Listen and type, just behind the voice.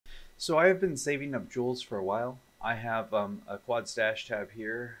So I have been saving up jewels for a while. I have a quad stash tab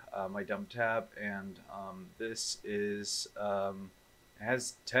here, my dump tab, and this is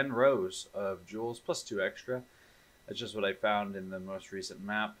has 10 rows of jewels plus 2 extra. That's just what I found in the most recent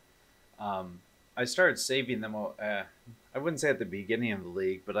map. Um, I started saving them. I wouldn't say at the beginning of the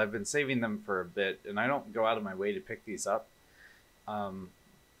league, but I've been saving them for a bit, and I don't go out of my way to pick these up. Um,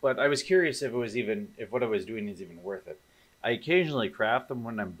 but I was curious if what I was doing is even worth it. I occasionally craft them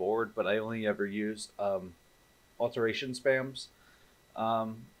when I'm bored, but I only ever use alteration spams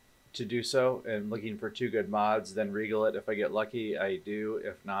um, to do so. And looking for 2 good mods, then regal it if I get lucky. I do.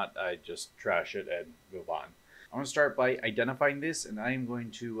 If not, I just trash it and move on. I'm going to start by identifying this, and I am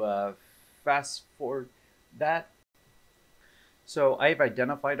going to fast forward that. So I've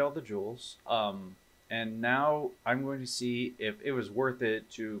identified all the jewels. And now I'm going to see if it was worth it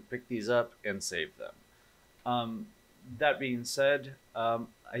to pick these up and save them. That being said,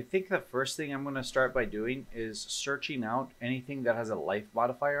 I think the first thing I'm going to start by doing is searching out anything that has a life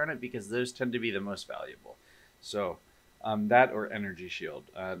modifier on it, because those tend to be the most valuable. So that or energy shield.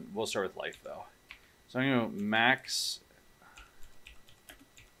 We'll start with life though. So I'm going to max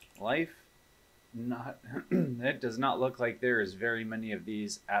life. Not it does not look like there is very many of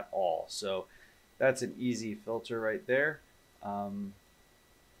these at all. So that's an easy filter right there.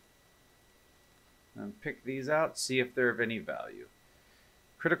 And pick these out, see if they're of any value.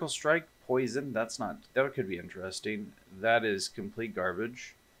 Critical strike, poison, that could be interesting. That is complete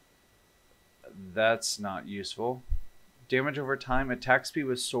garbage. That's not useful. Damage over time, attack speed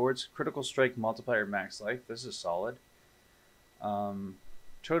with swords, critical strike multiplier, max life. This is solid.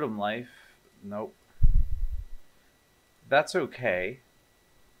 Totem life, nope. That's okay.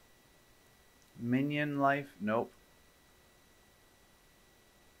 Minion life, nope.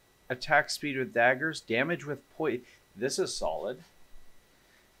 Attack speed with daggers, damage with poison. This is solid.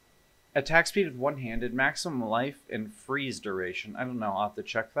 Attack speed with one-handed, maximum life, and freeze duration. I don't know, I'll have to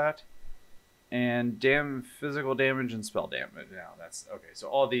check that. And physical damage and spell damage. Now that's okay. So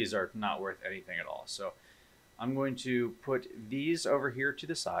all these are not worth anything at all. So I'm going to put these over here to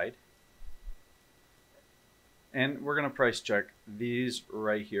the side. And we're going to price check these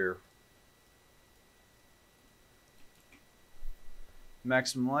right here.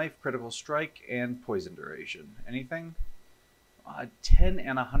 Maximum life, critical strike, and poison duration. Anything? 10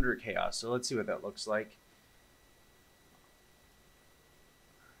 and 100 chaos. So let's see what that looks like.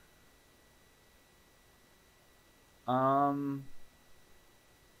 Um,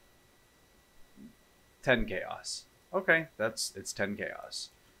 10 chaos. Okay, it's 10 chaos.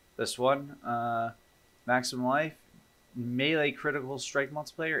 This one, maximum life, melee critical strike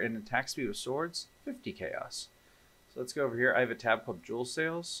multiplier, and attack speed with swords, 50 chaos. So let's go over here. I have a tab called Jewel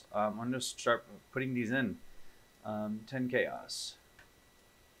Sales. I'm going to start putting these in. 10 chaos.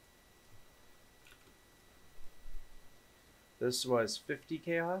 This was 50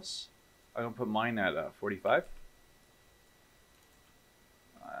 chaos. I'm going to put mine at 45.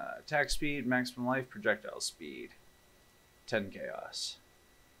 Attack speed, maximum life, projectile speed, 10 chaos.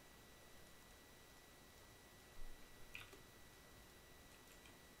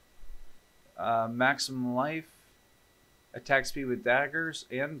 Maximum life, attack speed with daggers,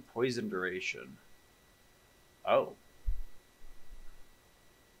 and poison duration. Oh.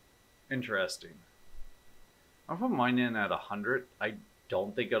 Interesting. I'll put mine in at 100. I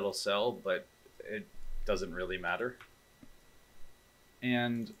don't think it'll sell, but it doesn't really matter.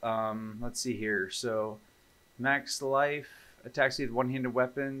 And let's see here. So max life, attack speed with one-handed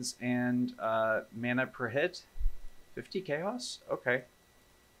weapons, and mana per hit. 50 chaos? Okay.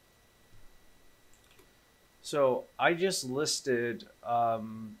 So I just listed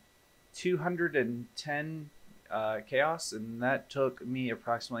 210 chaos, and that took me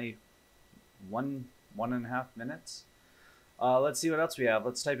approximately 1.5 minutes. Let's see what else we have.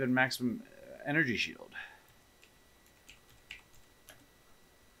 Let's type in maximum energy shield.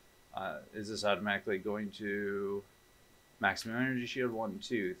 Is this automatically going to maximum energy shield? 1,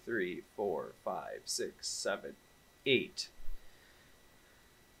 2, 3, 4, 5, 6, 7, 8.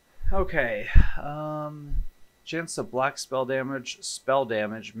 Okay. Chance to block spell damage,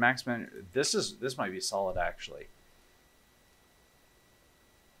 maximum. This might be solid actually.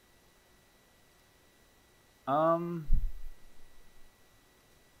 10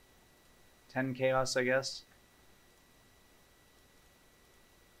 chaos, I guess.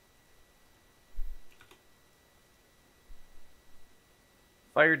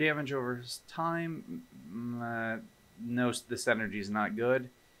 Fire damage over time. No, this energy is not good.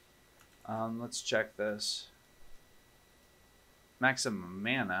 Let's check this. Maximum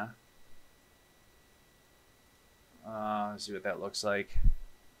mana. Let's see what that looks like.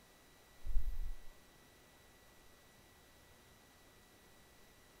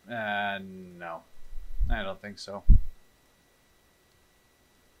 No, I don't think so.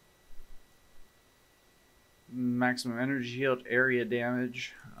 Maximum energy shield, area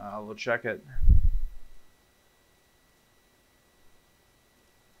damage. We'll check it.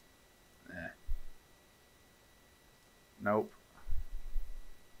 Nope.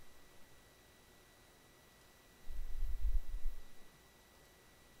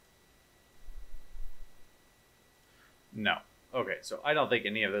 No. Okay, so I don't think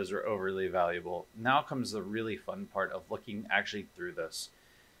any of those are overly valuable. Now comes the really fun part of looking actually through this.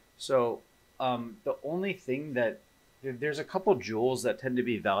 So the only thing that there's a couple jewels that tend to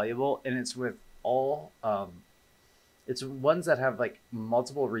be valuable, and it's with all it's ones that have like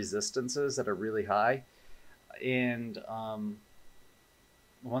multiple resistances that are really high, and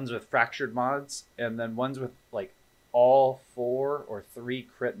ones with fractured mods, and then ones with like all 4 or 3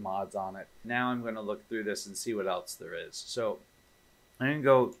 crit mods on it. Now I'm going to look through this and see what else there is. So I'm going to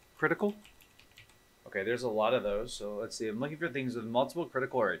go critical. Okay, there's a lot of those. So let's see. I'm looking for things with multiple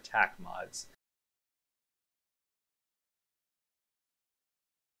critical or attack mods.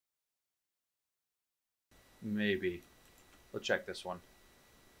 Maybe. We'll check this one.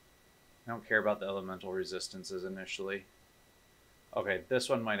 I don't care about the elemental resistances initially. Okay, this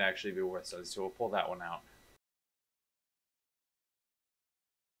one might actually be worth studying, so we'll pull that one out.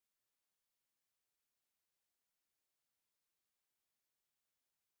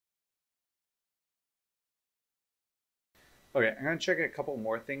 Okay, I'm going to check a couple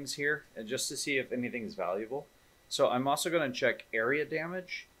more things here just to see if anything's valuable. So I'm also going to check area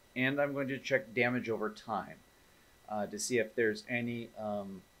damage, and I'm going to check damage over time to see if there's any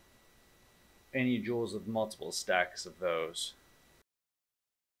jewels with multiple stacks of those.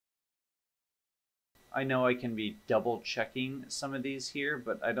 I know I can be double checking some of these here,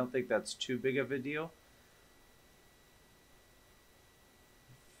 but I don't think that's too big of a deal.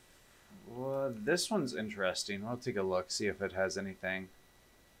 Well, this one's interesting. I'll take a look, see if it has anything.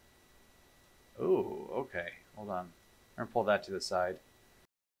 Oh, okay. Hold on. I'm going to pull that to the side.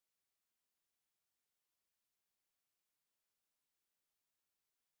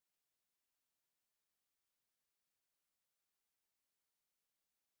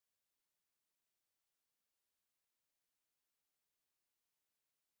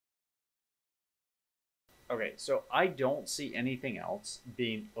 Okay, so I don't see anything else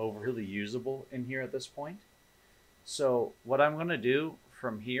being overly usable in here at this point. So what I'm going to do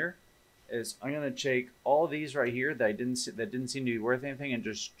from here is I'm going to take all these right here that didn't seem to be worth anything and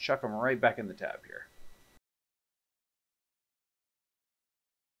just chuck them right back in the tab here.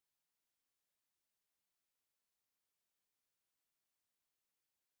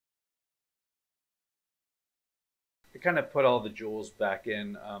 I kind of put all the jewels back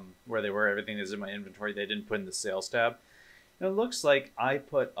in where they were. Everything is in my inventory. They didn't put in the sales tab. And it looks like I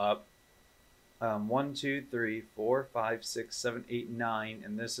put up 1, 2, 3, 4, 5, 6, 7, 8, 9,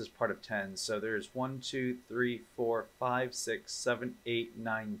 and this is part of 10. So there's 1, 2, 3, 4, 5, 6, 7, 8,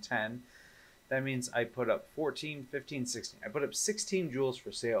 9, 10. That means I put up 14, 15, 16. I put up 16 jewels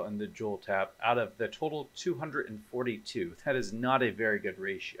for sale in the jewel tab out of the total 242. That is not a very good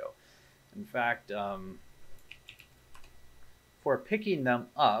ratio. In fact, for picking them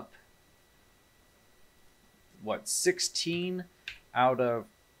up, what, 16 out of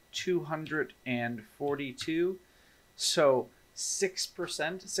 242? So 6%,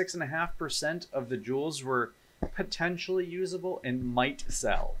 6.5% of the jewels were potentially usable and might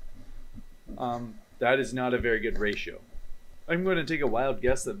sell. That is not a very good ratio. I'm going to take a wild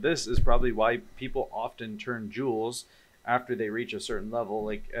guess that this is probably why people often turn jewels after they reach a certain level,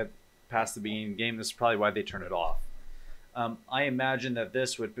 like past the beginning of the game. This is probably why they turn it off. I imagine that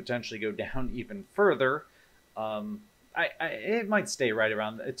this would potentially go down even further. It might stay right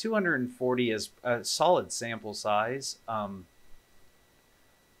around 240 is a solid sample size. I'd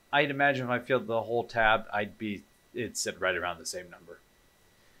imagine if I filled the whole tab, it'd sit right around the same number.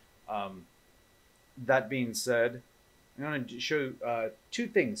 That being said, I'm going to show two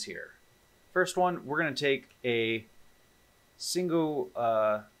things here. First one, we're going to take a single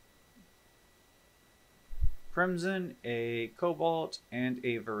Crimson, a Cobalt, and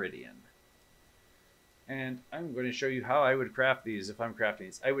a Viridian. And I'm going to show you how I would craft these if I'm crafting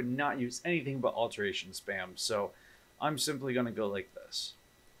these. I would not use anything but alteration spam, so I'm simply going to go like this.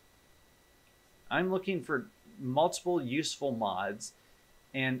 I'm looking for multiple useful mods,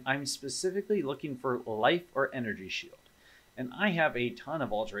 and I'm specifically looking for life or energy shield. And I have a ton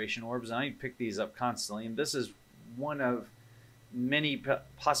of alteration orbs, and I pick these up constantly, and this is one of many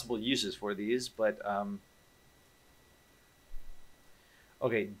possible uses for these, but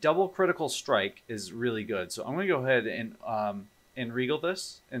okay, double critical strike is really good. So I'm going to go ahead and and regal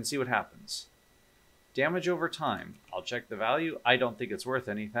this and see what happens. Damage over time. I'll check the value. I don't think it's worth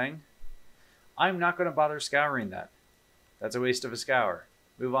anything. I'm not going to bother scouring that. That's a waste of a scour.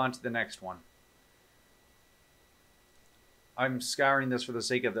 Move on to the next one. I'm scouring this for the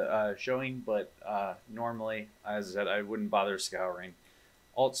sake of the showing, but normally, as I said, I wouldn't bother scouring.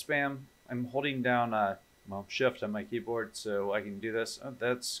 Alt spam. I'm holding down well, shift on my keyboard so I can do this. Oh,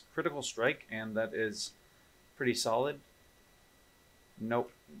 that's critical strike, and that is pretty solid.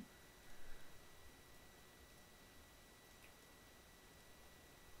 Nope.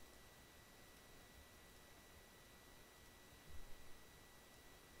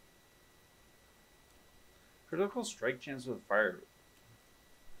 Critical strike chance with fire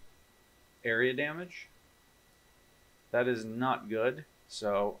area damage. That is not good,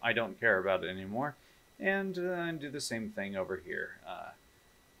 so I don't care about it anymore. And do the same thing over here.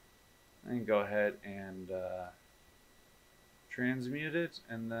 And go ahead and transmute it,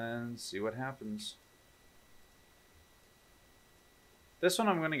 and then see what happens. This one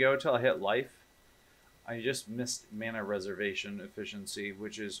I'm going to go till I hit life. I just missed mana reservation efficiency,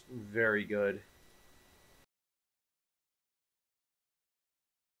 which is very good.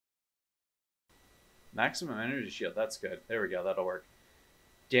 Maximum energy shield, that's good. There we go, that'll work.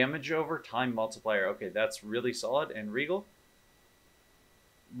 Damage over time multiplier. Okay, that's really solid. And regal.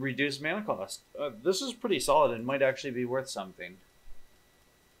 Reduced mana cost. This is pretty solid and might actually be worth something.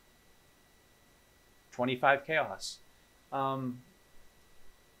 25 chaos. Wrong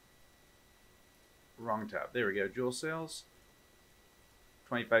tab. There we go. Jewel sales.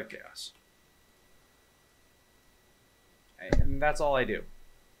 25 chaos. And that's all I do.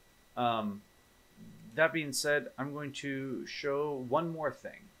 That being said, I'm going to show one more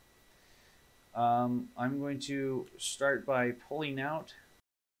thing. I'm going to start by pulling out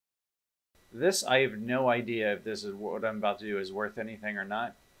this. I have no idea if this is what I'm about to do is worth anything or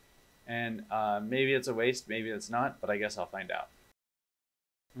not. And maybe it's a waste, maybe it's not, but I guess I'll find out.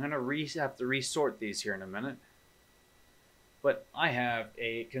 I'm going to have to resort these here in a minute. But I have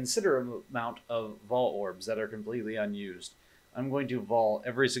a considerable amount of Vol orbs that are completely unused. I'm going to Vol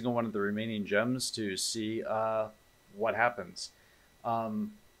every single one of the remaining gems to see what happens.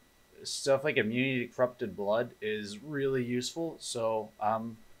 Stuff like immunity to corrupted blood is really useful. So,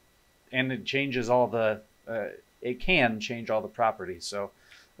 and it changes all the, it can change all the properties. So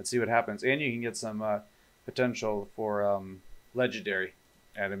let's see what happens. And you can get some potential for legendary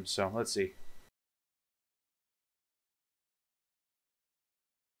items. So let's see.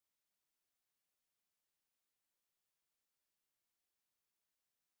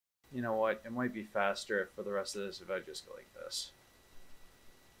 You know what? It might be faster for the rest of this if I just go like this.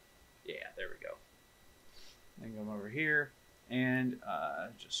 Yeah, there we go. Then come over here and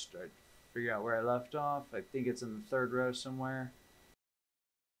just start to figure out where I left off. I think it's in the third row somewhere.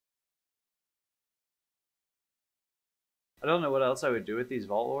 I don't know what else I would do with these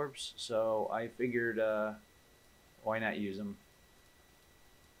Vault Orbs, so I figured why not use them?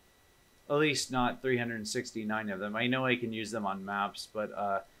 At least not 369 of them. I know I can use them on maps,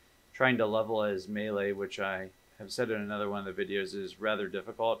 but trying to level as melee, which I have said in another one of the videos, is rather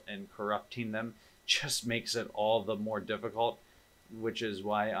difficult, and corrupting them just makes it all the more difficult, which is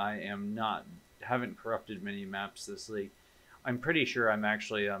why I haven't corrupted many maps this league. I'm pretty sure I'm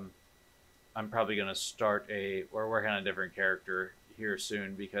actually I'm probably going to start or work on a different character here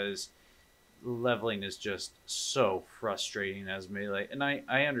soon, because leveling is just so frustrating as melee. And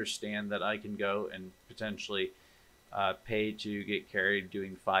I understand that I can go and potentially pay to get carried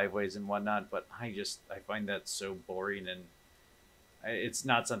doing 5-ways and whatnot, but I find that so boring, and it's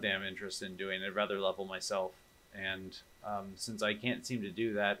not something I'm interested in doing. I'd rather level myself. And since I can't seem to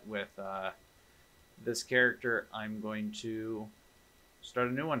do that with this character, I'm going to start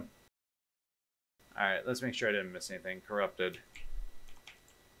a new one. Alright, let's make sure I didn't miss anything. Corrupted.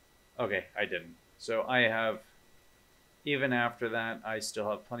 Okay, I didn't. So I have, even after that, I still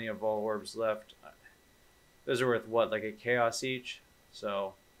have plenty of Vol Orbs left. Those are worth, what, like a chaos each?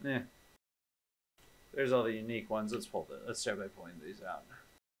 So, there's all the unique ones. Let's start by pulling these out.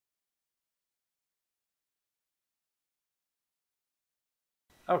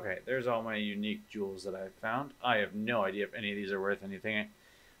 Okay, there's all my unique jewels that I've found. I have no idea if any of these are worth anything.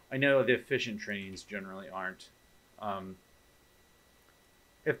 I know the efficient trains generally aren't.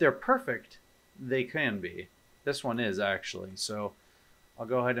 If they're perfect, they can be. This one is, actually. So I'll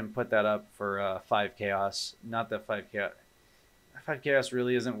go ahead and put that up for 5 chaos. Not that 5 chaos... 5 chaos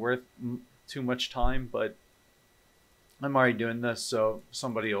really isn't worth too much time, but I'm already doing this, so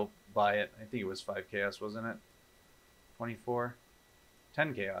somebody will buy it. I think it was 5 chaos, wasn't it? 24?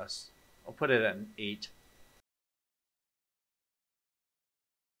 10 chaos. I'll put it at an 8.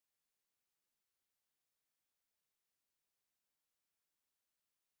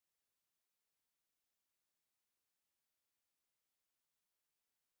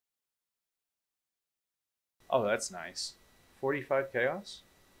 Oh, that's nice. 45 chaos?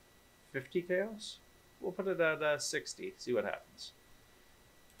 50 chaos? We'll put it at 60, see what happens.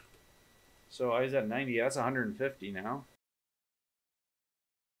 So I was at 90, that's 150 now.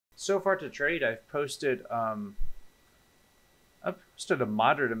 So far to trade, I've posted a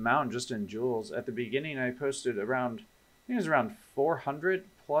moderate amount just in jewels. At the beginning, I posted around, I think it was around 400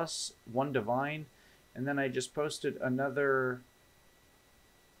 plus one divine, and then I just posted another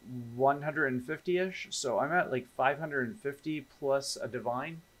 150-ish. So I'm at like 550 plus a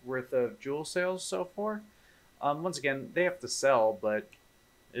divine worth of jewel sales so far. Once again, they have to sell, but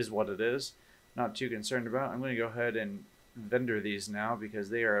is what it is. Not too concerned about. I'm going to go ahead and vendor these now because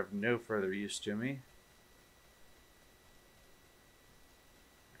they are of no further use to me.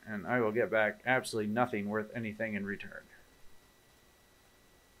 And I will get back absolutely nothing worth anything in return.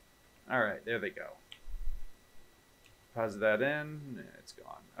 Alright, there they go. Deposit that in. It's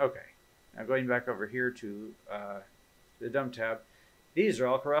gone. Okay. Now going back over here to the dump tab. These are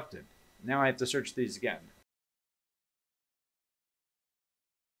all corrupted. Now I have to search these again.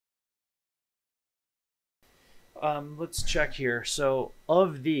 Let's check here. So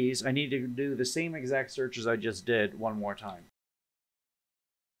of these, I need to do the same exact search as I just did one more time.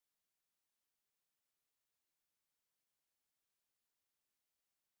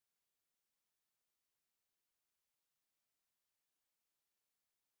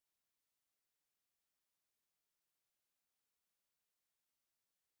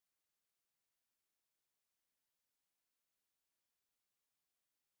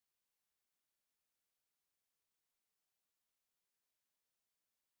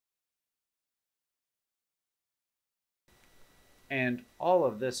 And all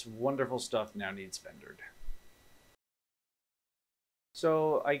of this wonderful stuff now needs vendored.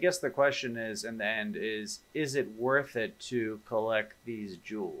 So I guess the question is, in the end, is it worth it to collect these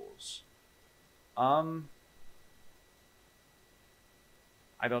jewels? I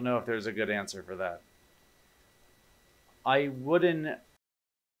don't know if there's a good answer for that. I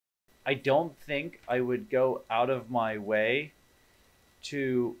don't think I would go out of my way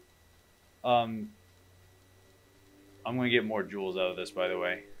to, I'm going to get more jewels out of this, by the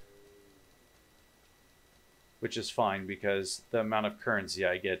way. Which is fine, because the amount of currency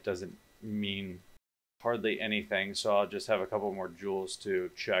I get doesn't mean hardly anything. So I'll just have a couple more jewels to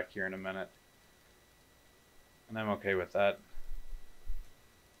check here in a minute. And I'm okay with that.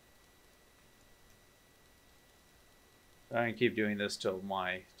 So I can keep doing this till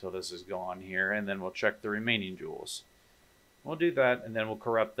this is gone here. And then we'll check the remaining jewels. We'll do that, and then we'll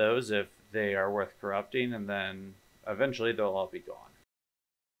corrupt those if they are worth corrupting. And then eventually they'll all be gone.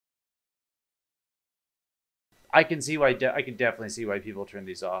 I can see why. I can definitely see why people turn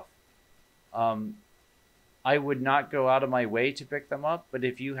these off. I would not go out of my way to pick them up, but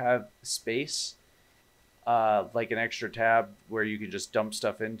if you have space, like an extra tab where you can just dump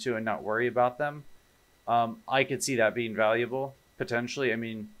stuff into and not worry about them, I could see that being valuable potentially. I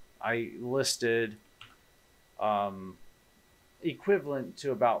mean, I listed equivalent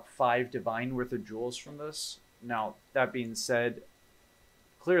to about 5 divine worth of jewels from this. Now, that being said,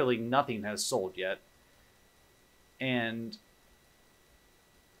 clearly nothing has sold yet. And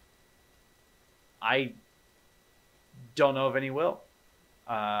I don't know if any will.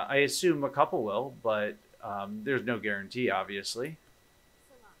 I assume a couple will, but there's no guarantee, obviously.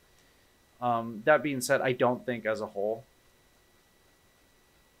 That being said, I don't think as a whole.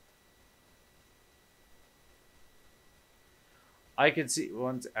 I can see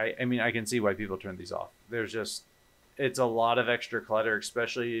I mean, I can see why people turn these off. There's just, it's a lot of extra clutter,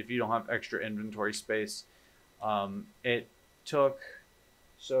 especially if you don't have extra inventory space. It took,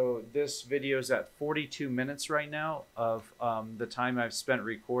 so this video is at 42 minutes right now of the time I've spent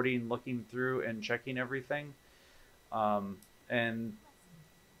recording, looking through and checking everything. And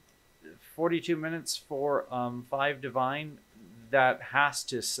 42 minutes for 5 divine, that has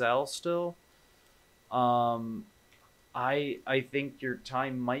to sell still. I think your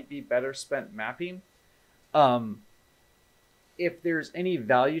time might be better spent mapping. If there's any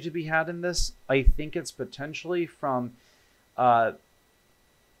value to be had in this, I think it's potentially from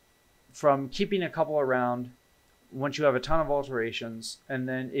keeping a couple around once you have a ton of alterations, and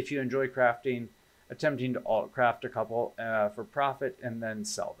then if you enjoy crafting, attempting to alt craft a couple for profit and then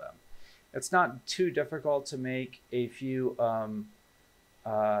sell them. It's not too difficult to make a few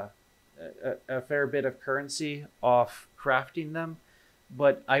a fair bit of currency off crafting them.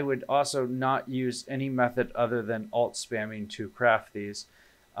 But I would also not use any method other than alt spamming to craft these.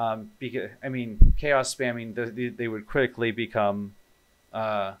 Because, I mean, chaos spamming, they would quickly become,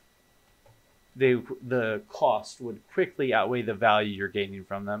 the cost would quickly outweigh the value you're gaining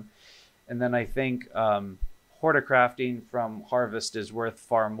from them. And then I think horticrafting from harvest is worth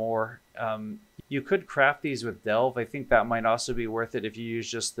far more. You could craft these with delve. I think that might also be worth it if you use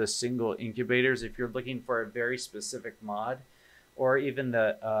just the single incubators. If you're looking for a very specific mod, or even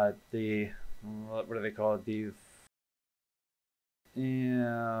the what do they call it? The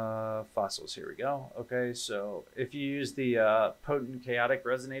fossils. Here we go. Okay, so if you use the potent chaotic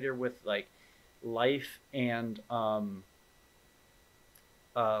resonator with like life and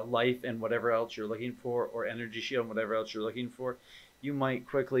whatever else you're looking for, or energy shield and whatever else you're looking for, you might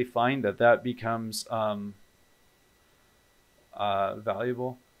quickly find that that becomes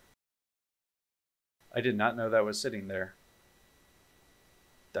valuable. I did not know that was sitting there.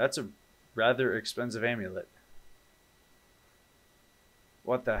 That's a rather expensive amulet.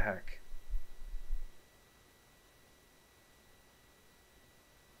 What the heck?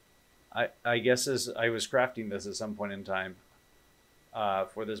 I guess as I was crafting this at some point in time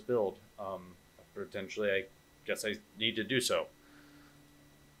for this build, potentially I guess I need to do so.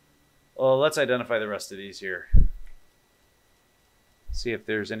 Well, let's identify the rest of these here. See if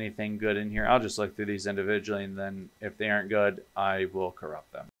there's anything good in here. I'll just look through these individually, and then if they aren't good, I will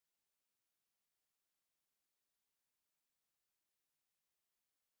corrupt them.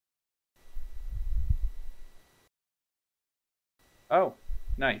 Oh,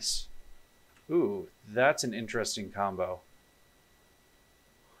 nice. Ooh, that's an interesting combo.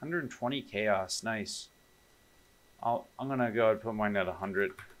 120 chaos, nice. I'm gonna go ahead and put mine at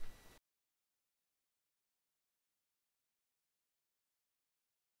 100.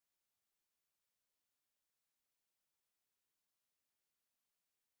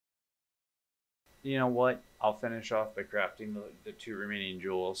 You know what? I'll finish off by crafting the 2 remaining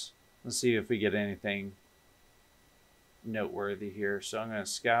jewels. Let's see if we get anything noteworthy here. So I'm going to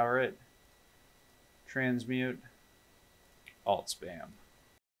scour it, transmute, alt spam.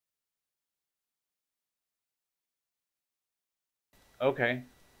 Okay,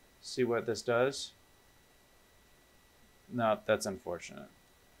 see what this does. No, that's unfortunate.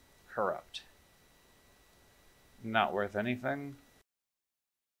 Corrupt. Not worth anything.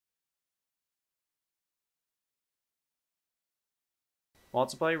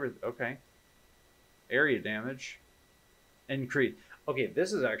 Multiply with, okay. Area damage. Increase. Okay,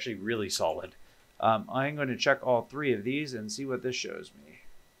 this is actually really solid. I'm going to check all 3 of these and see what this shows me.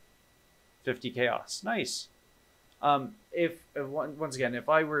 50 chaos. Nice. Once again, if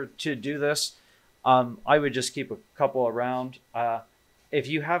I were to do this, I would just keep a couple around. If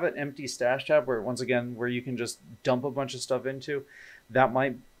you have an empty stash tab where, once again, where you can just dump a bunch of stuff into, that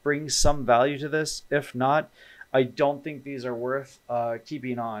might bring some value to this. If not, I don't think these are worth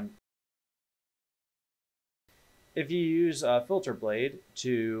keeping on. If you use Filter Blade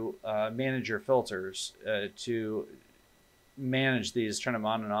to manage your filters, to manage these, turn them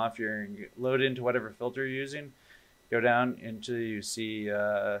on and off, you load into whatever filter you're using, go down until you see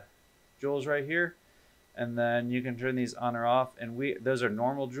jewels right here, and then you can turn these on or off, and those are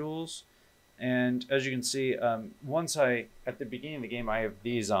normal jewels. And as you can see, once at the beginning of the game, I have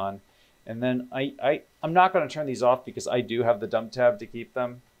these on, and then I'm not going to turn these off because I do have the dump tab to keep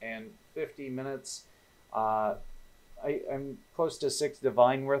them. And 50 minutes, I'm close to 6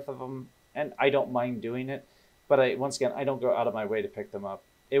 divine worth of them, and I don't mind doing it. But once again, I don't go out of my way to pick them up.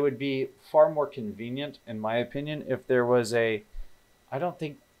 It would be far more convenient, in my opinion, if there was I don't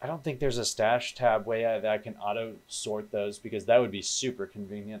think there's a stash tab way that I can auto sort those, because that would be super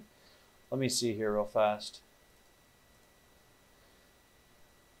convenient. Let me see here real fast.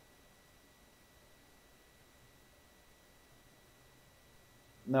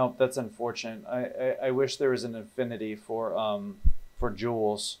 No, that's unfortunate. I wish there was an affinity for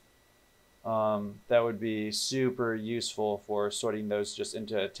jewels. That would be super useful for sorting those just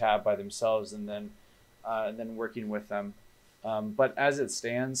into a tab by themselves, and then working with them. But as it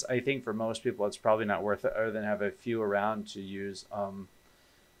stands, I think for most people it's probably not worth it, other than have a few around to use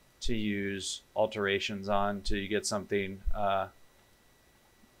alterations on to get something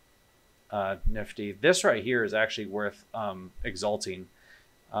nifty. This right here is actually worth exalting.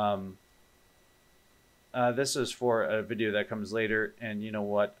 This is for a video that comes later, and you know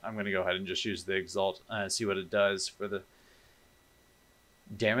what? I'm going to go ahead and just use the exalt, see what it does for the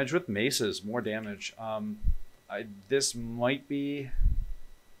damage with maces. More damage. This might be...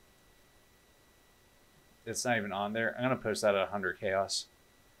 It's not even on there. I'm going to post that at 100 chaos.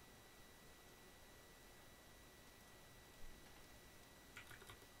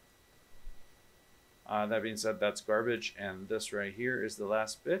 That being said, that's garbage, and this right here is the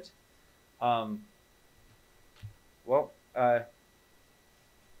last bit.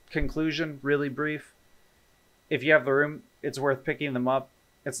 Conclusion, really brief. If you have the room, it's worth picking them up.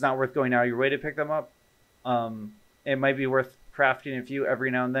 It's not worth going out of your way to pick them up. It might be worth crafting a few every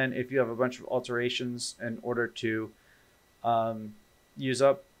now and then if you have a bunch of alterations in order to use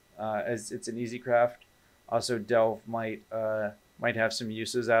up, as it's an easy craft. Also, delve might have some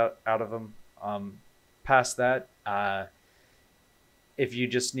uses out of them. Past that, if you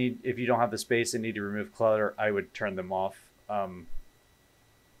don't have the space and need to remove clutter, I would turn them off.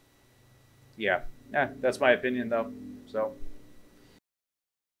 Yeah, that's my opinion though. So.